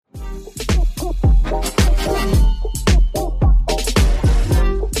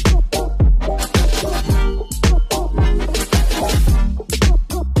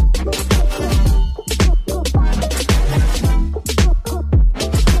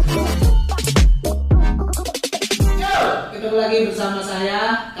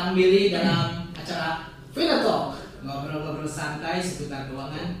Kang Billy dalam acara Vina Talk, ngobrol-ngobrol santai seputar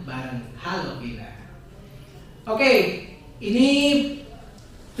keuangan bareng Halo Vina. Oke, ini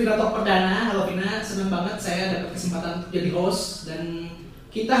Vina Talk perdana. Halo Vina, senang banget saya dapat kesempatan untuk jadi host, dan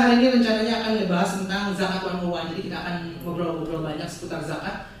kita hari ini rencananya akan ngebahas tentang zakat 101. Jadi kita akan ngobrol-ngobrol banyak seputar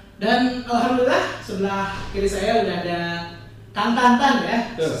zakat. Dan alhamdulillah sebelah kiri saya udah ada Kang Tantan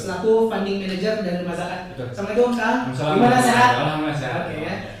ya, selaku funding manager dari Rumah Zakat. Assalamualaikum Kang. Gimana, sehat? Alhamdulillah sehat. Oke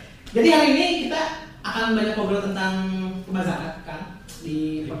ya. Jadi hari ini kita akan banyak ngobrol tentang Rumah Zakat Kang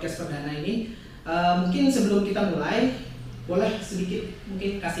di podcast perdana ini. Mungkin sebelum kita mulai, boleh sedikit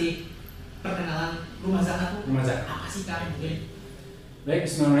mungkin kasih perkenalan Rumah Zakat. Rumah Zakat. Apa sih Kang? Baik,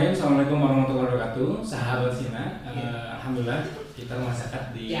 bismillahirrahmanirrahim. Assalamualaikum warahmatullahi wabarakatuh. Sahabat Vina, alhamdulillah kita Rumah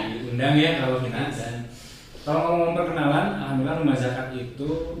Zakat diundang ya kalau Vina. Dan kalau ngomong perkenalan, alhamdulillah Rumah Zakat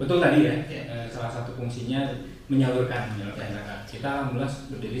itu betul tadi ya. Salah satu fungsinya menyalurkan zakat. Kita alhamdulillah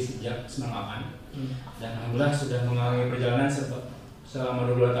berdiri sejak 98 dan alhamdulillah sudah mengalami perjalanan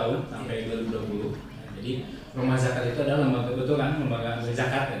selama 22 tahun sampai 2020. Jadi Rumah Zakat itu adalah lembaga, betul kan, lembaga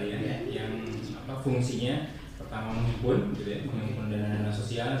zakat tadi ya, yang fungsinya pertama menghimpun gitu ya, menghimpun dana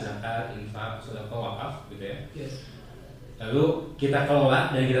sosial, zakat, infak, sedekah, wakaf gitu ya. Lalu kita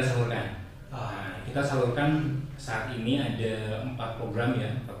kelola dan kita salurkan. Nah, kita salurkan saat ini ada 4 program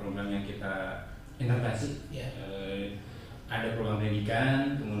ya, 4 program yang kita intervensi. Ada program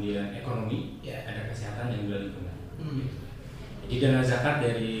pendidikan, kemudian ekonomi, ada kesehatan, dan juga lingkungan. Jadi dana zakat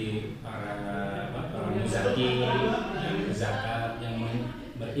dari para muzaki yang zakat, yang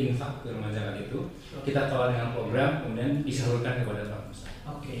berinfak ke Rumah Zakat itu kita kelola dengan program, kemudian disalurkan kepada para muslim.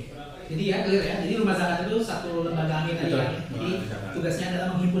 Oke. Jadi ya clear ya. Jadi Rumah Zakat itu satu lembaga amin tadi ya. Jadi tugasnya adalah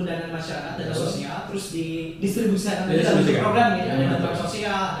menghimpun dana masyarakat, dana sosial, terus didistribusikan ke program ya, ada bantuan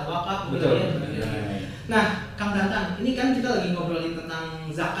sosial, ada wakaf gitu ya. Nah, Kang Tantan, ini kan kita lagi ngobrolin tentang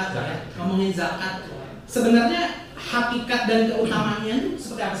zakat ya. Ngomongin zakat. Sebenarnya hakikat dan keutamaannya itu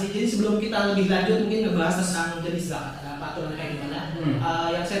seperti apa sih? Jadi sebelum kita lebih lanjut mungkin ngebahas tentang jenis zakat, ada apa aturan kayak gimana?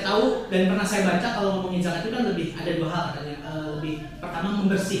 Yang saya tahu dan pernah saya baca kalau ngomongin zakat itu kan lebih ada 2 hal katanya. Lebih pertama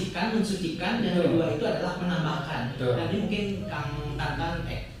membersihkan, mensucikan, dan kedua itu adalah menambahkan. Dan ini mungkin Kang Tantan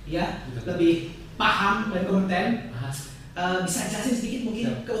lebih paham dan kompeten. Bisa jelasin sedikit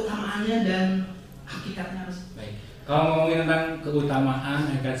mungkin keutamaannya dan hakikatnya apa sih? Baik. Kalau ngomongin tentang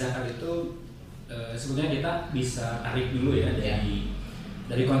keutamaan hakikat zakat itu sebetulnya kita bisa tarik dulu ya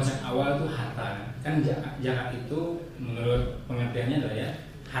dari konsep awal itu harta. Kan zakat itu menurut pengertiannya adalah ya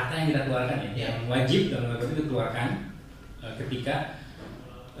harta yang kita keluarkan ya, yang wajib dan wajib itu dikeluarkan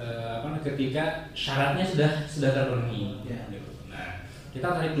ketika syaratnya sudah terpenuhi. Nah,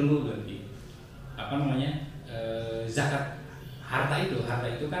 kita tarik dulu berarti zakat harta itu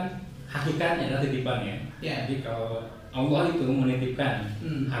kan hakikatnya adalah titipan ya. Jadi kalau Allah itu menitipkan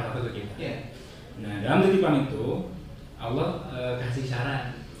harta itu ke kita. Nah, dalam titipan itu Allah kasih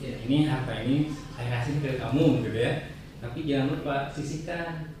syarat. Ini harta ini saya kasih ke kamu gitu ya. Tapi jangan lupa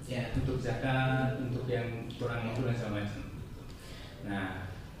sisihkan untuk zakat, untuk yang kurang mampu dan segala macam. Nah,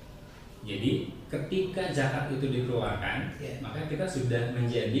 jadi ketika zakat itu dikeluarkan, maka kita sudah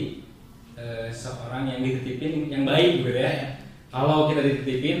menjadi seorang yang dititipin yang baik gitu ya. Kalau kita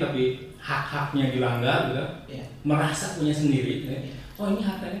dititipin tapi hak-haknya dilanggar gitu, merasa punya sendiri, oh ini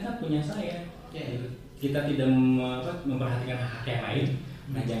harta ini kan punya saya. Kita tidak memperhatikan hak yang lain.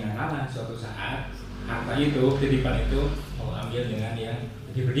 Nah, janganlah suatu saat harta itu, titipan itu Allah ambil dengan yang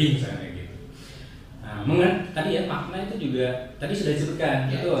lebih misalnya gitu. Nah, tadi ya makna itu juga tadi sudah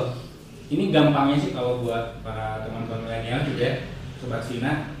disebutkan, betul. Ini gampangnya sih kalau buat para teman-teman milenial juga, sobat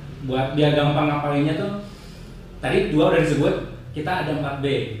Vina, buat dia gampang ngapalinnya tuh. Tadi 2 udah disebut, kita ada 4B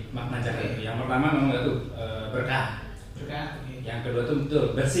makna zakat. Yang pertama memang itu berkah. Yang kedua tuh betul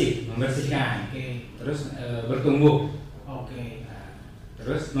bersih, membersihkan. Terus bertumbuh.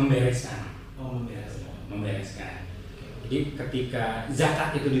 Terus membereskan. Membereskan. Jadi ketika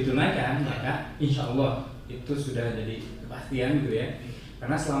zakat itu ditunaikan, maka insya Allah itu sudah jadi kepastian gitu ya.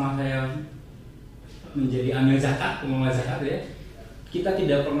 Karena selama saya menjadi amil zakat, pengelola zakat ya, kita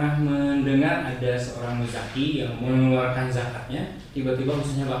tidak pernah mendengar ada seorang muzaki yang mengeluarkan zakatnya tiba-tiba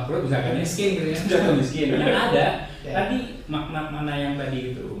misalnya bangkrut, zakatnya miskin gitu ya. Jatuh miskin. Yang ada tadi makna yang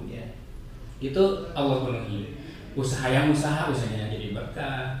tadi itu Allah penuhi. Usahanya jadi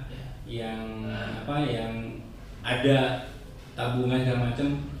berkah, yang ada tabungan segala macam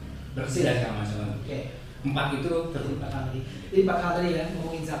bersih dan segala macam. 4 itu tadi. Jadi 4 hal tadi ya,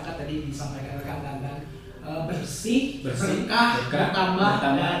 ngomongin zakat tadi disampaikan rekan Tantan. Bersih, berkah, bertambah,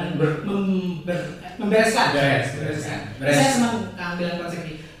 dan membereskan. Saya senang keambilan konsep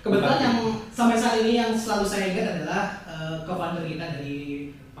ini. Kebetulan yang sampai saat ini yang selalu saya ingat adalah co-founder kita dari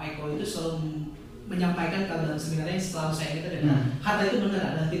Pak Eko itu selalu menyampaikan kalau dalam seminarnya selalu saya ingat adalah harta itu benar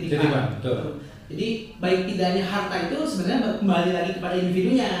adalah titipan. Jadi baik tidaknya harta itu sebenarnya kembali lagi kepada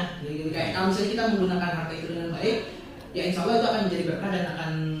individunya. Jadi kayak kalau misalnya kita menggunakan harta itu dengan baik, ya insya Allah itu akan menjadi berkah dan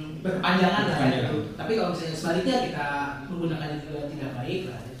akan berkepanjangan lah ya itu. Tapi kalau misalnya sebaliknya kita menggunakan itu tidak baik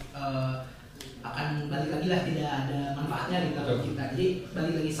lah, akan balik lagi lah tidak ada manfaatnya di dalam kita. Jadi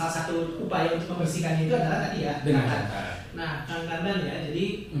balik lagi salah satu upaya untuk membersihkannya itu adalah tadi ya dengan zakat. Nah, Kang Kardan ya,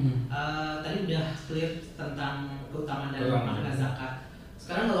 jadi tadi udah clear tentang keutamaan dan makna zakat.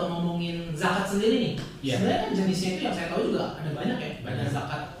 Sekarang kalau ngomongin zakat sendiri nih, sebenarnya kan jenisnya itu yang saya tahu juga ada banyak ya, ada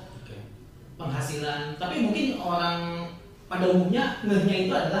zakat penghasilan. Tapi mungkin orang pada umumnya ngehnya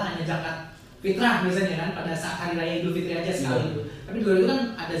itu adalah hanya zakat fitrah misalnya kan pada saat hari raya Idul Fitri aja sekali itu. Tapi di luar itu kan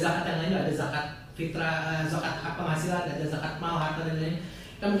ada zakat yang lain, ada zakat fitrah, zakat penghasilan, ada zakat mal, harta dan lain-lain.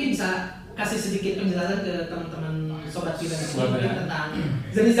 Kita mungkin bisa kasih sedikit penjelasan ke teman-teman sobat kita di sini tentang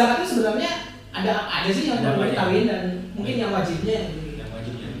jenis zakat itu sebenarnya ada apa aja sih yang perlu diketahui dan mungkin yang wajibnya. Yang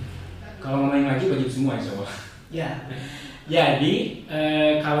wajibnya. Kalau ngomongin wajib semua insya Allah. Ya. Jadi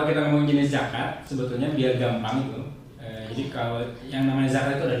kalau kita ngomong jenis zakat sebetulnya biar gampang itu. Jadi kalau yang namanya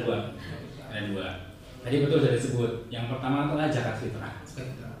zakat itu ada dua. Tadi betul sudah disebut. Yang pertama adalah zakat fitrah.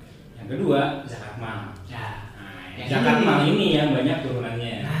 Yang kedua zakat mal. Zakat mal ini yang banyak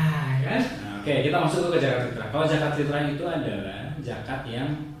turunannya. Oke, kita masuk ke zakat fitrah. Kalau zakat fitrah itu adalah zakat yang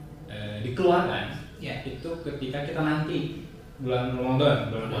dikeluarkan itu ketika kita nanti bulan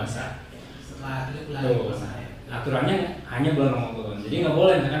Ramadan, bulan puasa. Setelah 3 bulan puasa. Aturannya hanya bulan Ramadan. Jadi nggak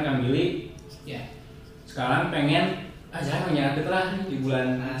boleh misalkan kami beli sekarang pengen jangan zakat fitrah di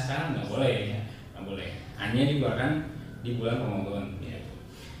bulan sekarang nggak boleh. Hanya dikeluarkan di bulan Ramadan.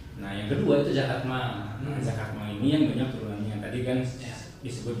 Nah yang kedua itu zakat mal. Zakat mal ini yang banyak turunannya. Tadi kan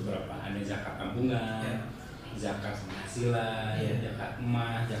disebut beberapa, ada zakat tabungan, zakat penghasilan, zakat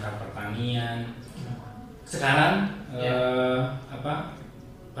emas, zakat pertanian. Sekarang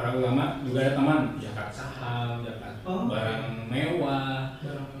para ulama juga ada teman zakat saham, zakat barang mewah,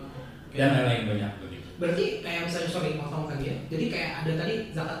 dan lain-lain banyak begitu. Berarti kayak misalnya potong tadi ya. Jadi kayak ada tadi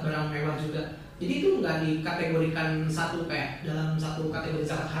zakat barang mewah juga. Jadi itu nggak dikategorikan satu kayak dalam satu kategori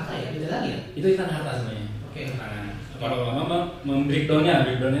zakat harta ya, beda lagi ya? Itu ikan harta sebenarnya. Karena para ulama breakdownnya.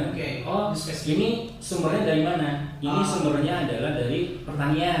 Ini sumbernya dari mana? Ini sumbernya adalah dari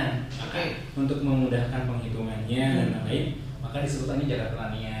pertanian. Untuk memudahkan penghitungannya dan lain-lain, maka disebutnya zakat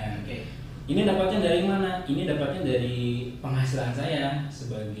pertanian. Ini dapatnya dari mana? Ini dapatnya dari penghasilan saya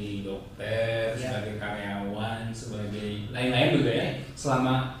sebagai dokter, sebagai karyawan, sebagai lain-lain juga ya.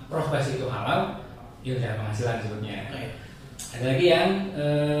 Selama profesi itu halal, itu zakat penghasilan sebutnya. Ada lagi yang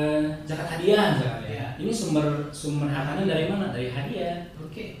zakat hadiah misalnya. Ini sumber hartanya dari mana? Dari hadiah.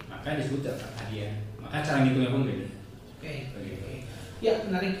 Maka disebut zakat hadiah. Maka cara ngitungnya pun beda. Ya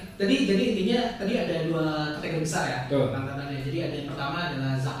menarik. Jadi intinya tadi ada 2 kategori besar ya tantangannya. Jadi ada yang pertama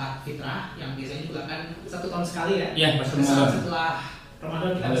adalah zakat fitrah yang biasanya juga kan 1 tahun sekali ya. Iya, pas Ramadan. Setelah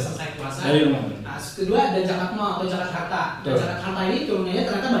Ramadan kita selesai puasa. Nah, kedua ada zakat mal atau zakat harta. Zakat harta ini turunannya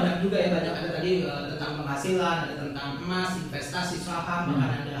ternyata banyak juga ya. Banyak ada tadi tentang penghasilan, ada tentang emas, investasi, saham,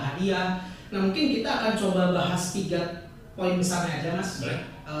 bahkan ada hadiah. Nah mungkin kita akan coba bahas 3 poin besarnya aja mas.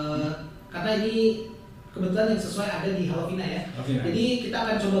 Karena ini kebetulan yang sesuai ada di Halovina ya. Jadi kita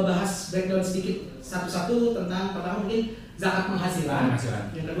akan coba bahas breakdown sedikit satu-satu tentang pertama mungkin zakat penghasilan.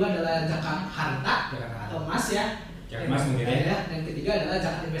 Yang kedua adalah zakat harta atau emas ya. Emas mungkin ya. Dan ketiga adalah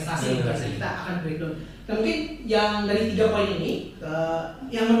zakat investasi. Kita akan breakdown. Nah mungkin yang dari 3 poin ini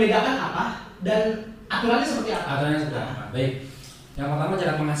yang membedakan apa dan aturannya seperti apa? Baik. Yang pertama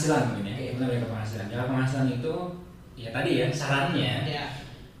zakat penghasilan mungkin ya. Zakat penghasilan. Zakat penghasilan itu ya tadi ya sarannya.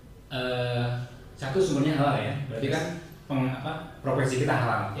 Satu sumbernya halal ya, berarti kan profesi kita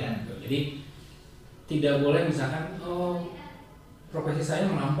halal. Jadi tidak boleh misalkan profesi saya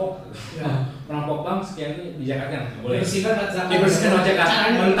merampok, merampok bank sekian ini dijakatkan, nggak boleh. Dibersihkan zakat.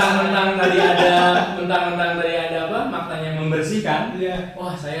 Mentang-mentang tadi ada apa? Maknanya membersihkan.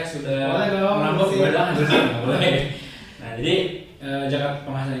 Wah saya sudah merampok ibadah bersih, nggak boleh. Nah jadi zakat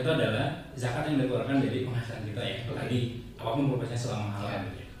penghasilan itu adalah zakat yang dikeluarkan dari penghasilan kita ya. Tadi apapun profesinya selama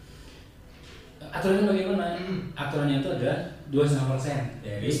halal. Aturannya bagaimana? Aturannya itu adalah 2,5%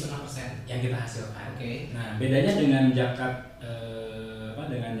 dari yang kita hasilkan. Nah, bedanya dengan zakat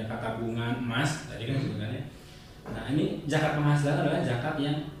dengan zakat tabungan emas tadi kan sebenarnya. Nah, ini zakat penghasilan adalah zakat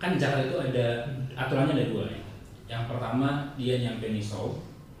yang kan zakat itu ada aturannya ada 2 ya. Yang pertama dia nyampe nisab,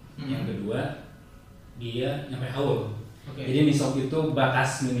 yang kedua dia nyampe haul. Jadi nisab itu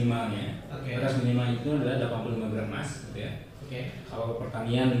batas minimalnya. Batas minimal itu adalah 85 gram emas gitu ya. Kalau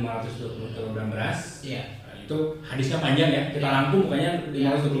pertanian 520 kg beras, 5 itu hadisnya panjang ya, kita rangkum pokoknya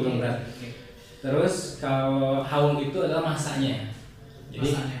 520 gram beras. Terus kalau haul itu adalah masanya.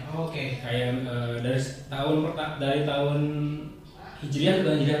 Jadi kayak dari tahun Hijriah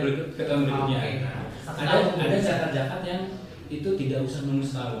ke tahun berikutnya. Ada zakat-zakat yang itu tidak usah nunggu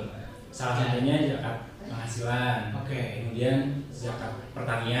setahun. Salah satunya zakat penghasilan, kemudian zakat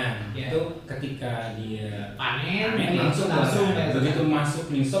pertanian. Itu ketika dia panen langsung begitu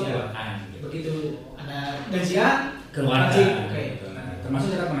masuk nisab keluarkan. Begitu ada gajian keluarkan. Nah,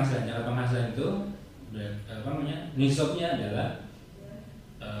 termasuk zakat penghasilan. Zakat penghasilan itu nisabnya adalah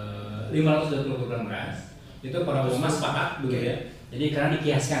 520 gram beras. Itu para ulama sepakat dulu ya. Jadi karena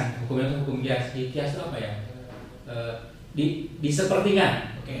dikiaskan, hukumnya itu hukum kias. Kias itu apa ya?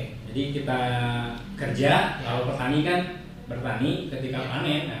 Disepertikan. Jadi kita kerja, kalau petani kan bertani ketika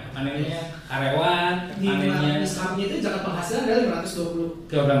panen, nah panennya karyawan, panennya nisabnya itu zakat penghasilan dari 520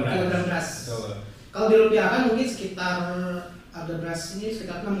 kilogram beras. Kalau dirupiahkan mungkin sekitar ada beras ini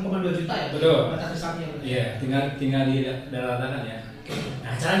sekitar 6,2 juta ya. Betul. Batas nisabnya. Iya, tinggal diratakan ya.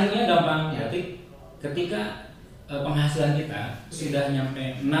 Nah, cara ngitungnya gampang. Berarti ketika penghasilan kita sudah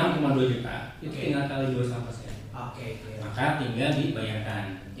nyampe 6,2 juta, itu tinggal kali 21%. Maka tinggal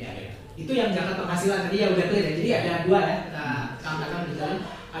dibayarkan. Itu yang zakat penghasilan tadi ya udah clear ya. Jadi ada dua ya, kita tambahkan di dalam,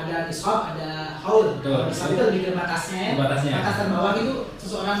 ada nisab, ada haul. Nisab itu lebih ke batasnya. Batas terbawah itu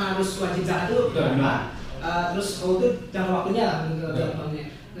seseorang harus wajib zakat itu berapa? Terus haul itu jangka waktunya lah.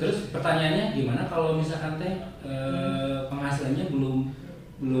 Terus pertanyaannya gimana kalau misalkan penghasilannya belum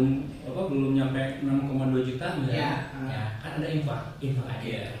nyampe 6,2 juta misalnya? Ya, kan ada infak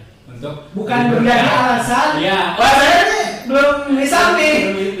aja. Untuk bukan menjadi alasan. Iya. Wah, saya nih belum nisab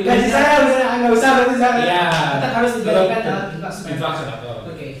nih. Gaji saya nggak usah berarti saya. Iya. Kita harus dijadikan dalam infak sedekah.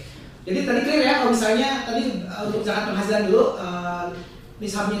 Jadi tadi clear ya, kalau misalnya tadi untuk zakat penghasilan dulu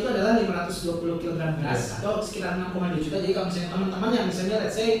nisabnya itu adalah 520 kg beras atau sekitar 6,2 juta. Jadi kalau misalnya teman-teman yang misalnya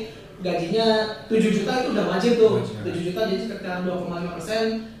let's say gajinya 7 juta itu udah wajib tuh. 7 juta jadi sekitar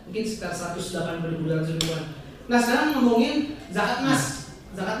 2,5%, mungkin sekitar 180 ribuan. Nah, sekarang ngomongin zakat emas.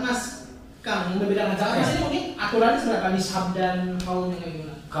 Zakat emas, Kang, membedakan zakat emas ini mungkin aturannya seberapa nisab dan haulnya kayak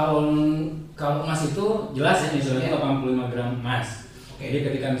gimana? Kalau emas itu jelas ya, misalnya 85 gram emas. Jadi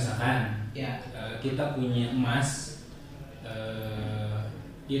ketika misalkan kita punya emas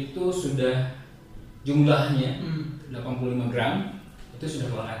itu sudah jumlahnya 85 gram, itu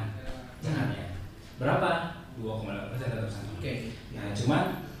sudah keluaran zakatnya. Berapa? 2,8% tetap sama. Nah,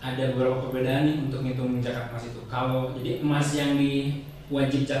 cuman ada beberapa perbedaan nih untuk ngitung zakat emas itu. Kalau jadi emas yang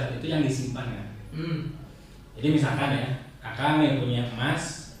wajib zakat itu yang disimpan kan. Jadi misalkan ya, kakak yang punya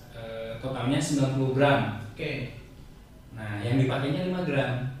emas totalnya 90 gram. Nah, yang dipakainya 5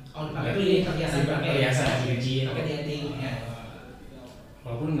 gram. Oh, dipakai itu ini perhiasan cincin. Pakai dianting ya.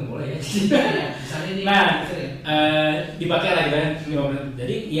 Walaupun nggak boleh ya. Misalnya ini. Nah, dipakai lah gitu kan 5 gram.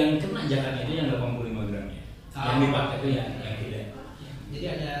 Jadi yang kena zakatnya itu yang 85 gramnya. Yang dipakai itu yang tidak. Jadi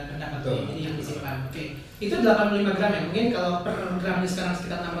ada pendapat jadi yang disimpan. Itu 85 gram ya. Mungkin kalau per gramnya sekarang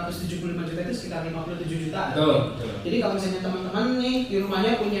sekitar 675 juta itu sekitar 57 juta. Betul. Jadi kalau misalnya teman-teman nih di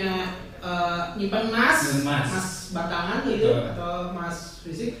rumahnya punya nyimpan emas batangan gitu atau emas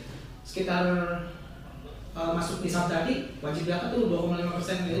fisik sekitar masuk nisab tadi wajib zakat tuh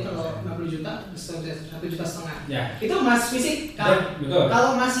 2,5%. Jadi kalau 60 juta 1,5 juta. Itu emas fisik. Kalau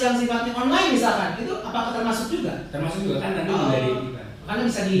emas yang sifatnya online misalkan itu apakah termasuk juga? Termasuk juga kan nanti dari karena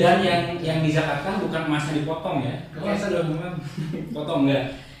bisa dan yang dizakatkan bukan emasnya dipotong ya. Masa udah potong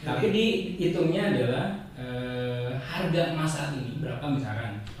enggak. Tapi dihitungnya adalah harga emas saat ini berapa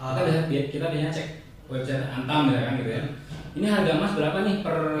misalkan. Kita biasanya cek website Antam misalkan gitu ya. Ini harga emas berapa nih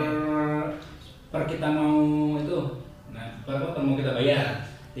per kita mau itu. Nah, per mau kita bayar.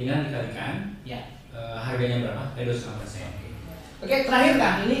 Tinggal dikalikan harganya berapa? 25%. Oke, terakhir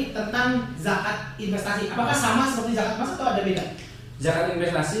Kang, ini tentang zakat investasi. Apakah sama seperti zakat emas atau ada beda? Zakat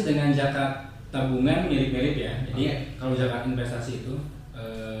investasi dengan zakat tabungan mirip-mirip ya. Jadi kalau zakat investasi itu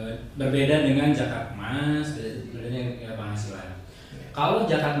berbeda dengan zakat emas, bedanya penghasilan. Kalau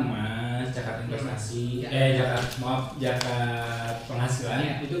zakat emas, zakat investasi, zakat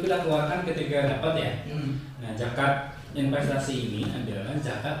penghasilan itu kita keluarkan ketika dapat ya. Nah, zakat investasi ini adalah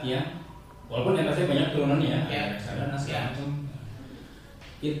zakat yang walaupun investasi banyak turunannya ya, reksadana segala macam.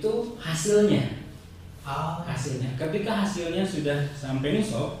 Itu hasilnya. Hasilnya. Ketika hasilnya sudah sampai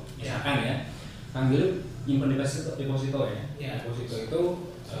nisab, misalkan ya, ambil nyimpan deposito ya. Deposito itu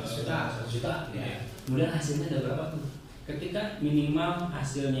 1 juta. Kemudian hasilnya ada berapa tuh? Ketika minimal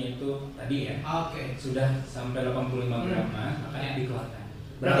hasilnya itu tadi ya, sudah sampai 85 gram maka dikeluarkan.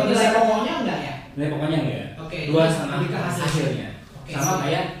 Berarti nilai pokoknya enggak ya? Nilai pokoknya enggak. Dua sama hasilnya. Sama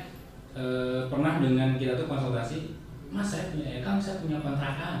kayak pernah dengan kita tuh konsultasi, Mas saya punya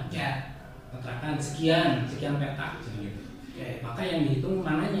kontrakan, kontrakan sekian petak gitu. Maka yang dihitung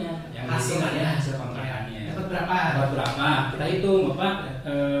mananya, yang hasilnya hasil kontrakannya. Dapat berapa? Kita hitung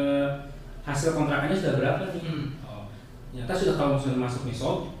hasil kontrakannya sudah berapa nih? Ternyata sudah kalau sudah masuk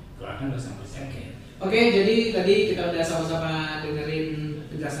nisab, keluarkan 20%. Oke, jadi tadi kita udah sama-sama dengerin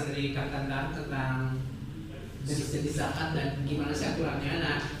penjelasan dari Kang Tantan tentang jenis-jenis zakat dan gimana sih aturannya.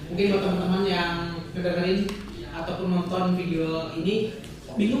 Nah, mungkin buat teman-teman yang ngedengerin ataupun nonton video ini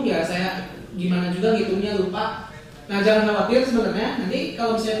bingung ya, saya gimana juga ngitungnya lupa. Nah, jangan khawatir sebenarnya. Nanti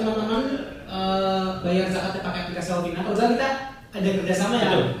kalau misalnya teman-teman bayar zakatnya pakai aplikasi Alvina, kalau kita ada kerjasama ya,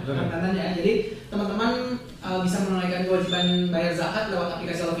 Kang Tantan ya. Jadi teman-teman bisa menunaikan kewajiban bayar zakat lewat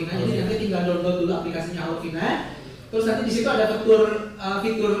aplikasi Alvina. Jadi nanti tinggal download dulu aplikasinya Alvina. Terus nanti di situ ada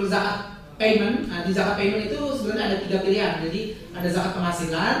fitur zakat payment. Nah, di zakat payment itu sebenarnya ada 3 pilihan. Jadi ada zakat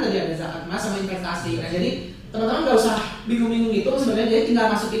penghasilan, tadi ada zakat emas sama investasi. Nah, jadi teman-teman nggak usah bingung-bingung itu sebenarnya, jadi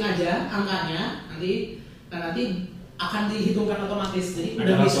tinggal masukin aja angkanya nanti akan dihitungkan otomatis. Jadi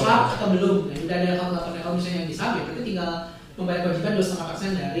udah bisa atau belum? Ya, udah ada kalkulatornya. Kalau misalnya bisa, ya berarti tinggal membayar kewajiban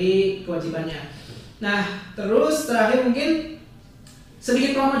 2,5% dari kewajibannya. Nah, terus terakhir mungkin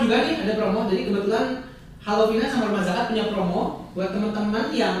sedikit promo juga nih, ada promo. Jadi kebetulan Halovina sama Rumah Zakat punya promo buat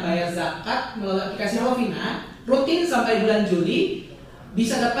teman-teman yang bayar zakat melalui aplikasi Halovina, rutin sampai bulan Juli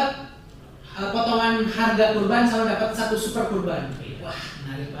bisa dapat potongan harga kurban sama dapat 1 super kurban. Wah,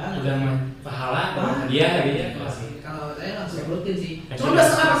 menarik banget. Udah pahala, hadiah gitu ya. Kalau saya langsung rutin sih. Cuma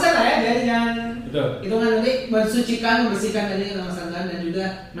 2,5% lah ya, jadi jangan hitungan nanti mensucikan, membersihkan dari kemasan dan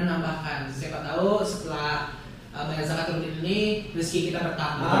juga menambahkan. Siapa tahu setelah bayar zakat rutin ini rezeki kita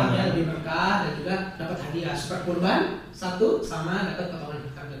bertambah, ya, lebih berkah dan juga dapat hadiah super kurban 1 sama dapat potongan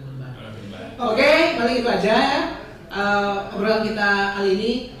harga kurban. Oke, paling itu aja ya obrolan kita kali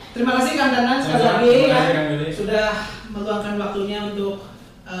ini. Terima kasih Kang Danan sekali lagi ya, sudah meluangkan waktunya untuk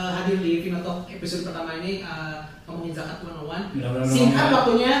hadir di Final Talk episode pertama ini ngomongin zakat 101. Singkat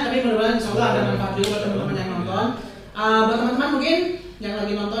waktunya, tapi mudah-mudahan insyaallah ada manfaat juga buat teman-teman yang nonton. Buat teman-teman mungkin yang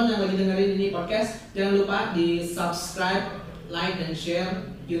lagi nonton, yang lagi dengerin ini podcast, jangan lupa di subscribe, like dan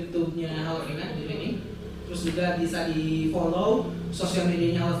share YouTube-nya Halovina di sini. Terus juga bisa di follow sosial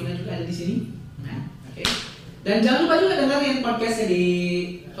medianya Halovina juga ada di sini. Nah, oke. Dan jangan lupa juga dengerin podcastnya di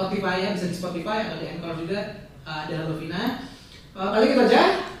Spotify ya, bisa di Spotify atau di Anchor juga ada Halovina. Paling itu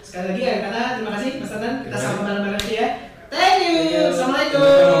aja. Sekali lagi ya kata terima kasih Mas Tantan. Kita sambung bareng-bareng ya. Thank you.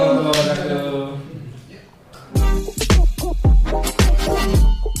 Assalamualaikum.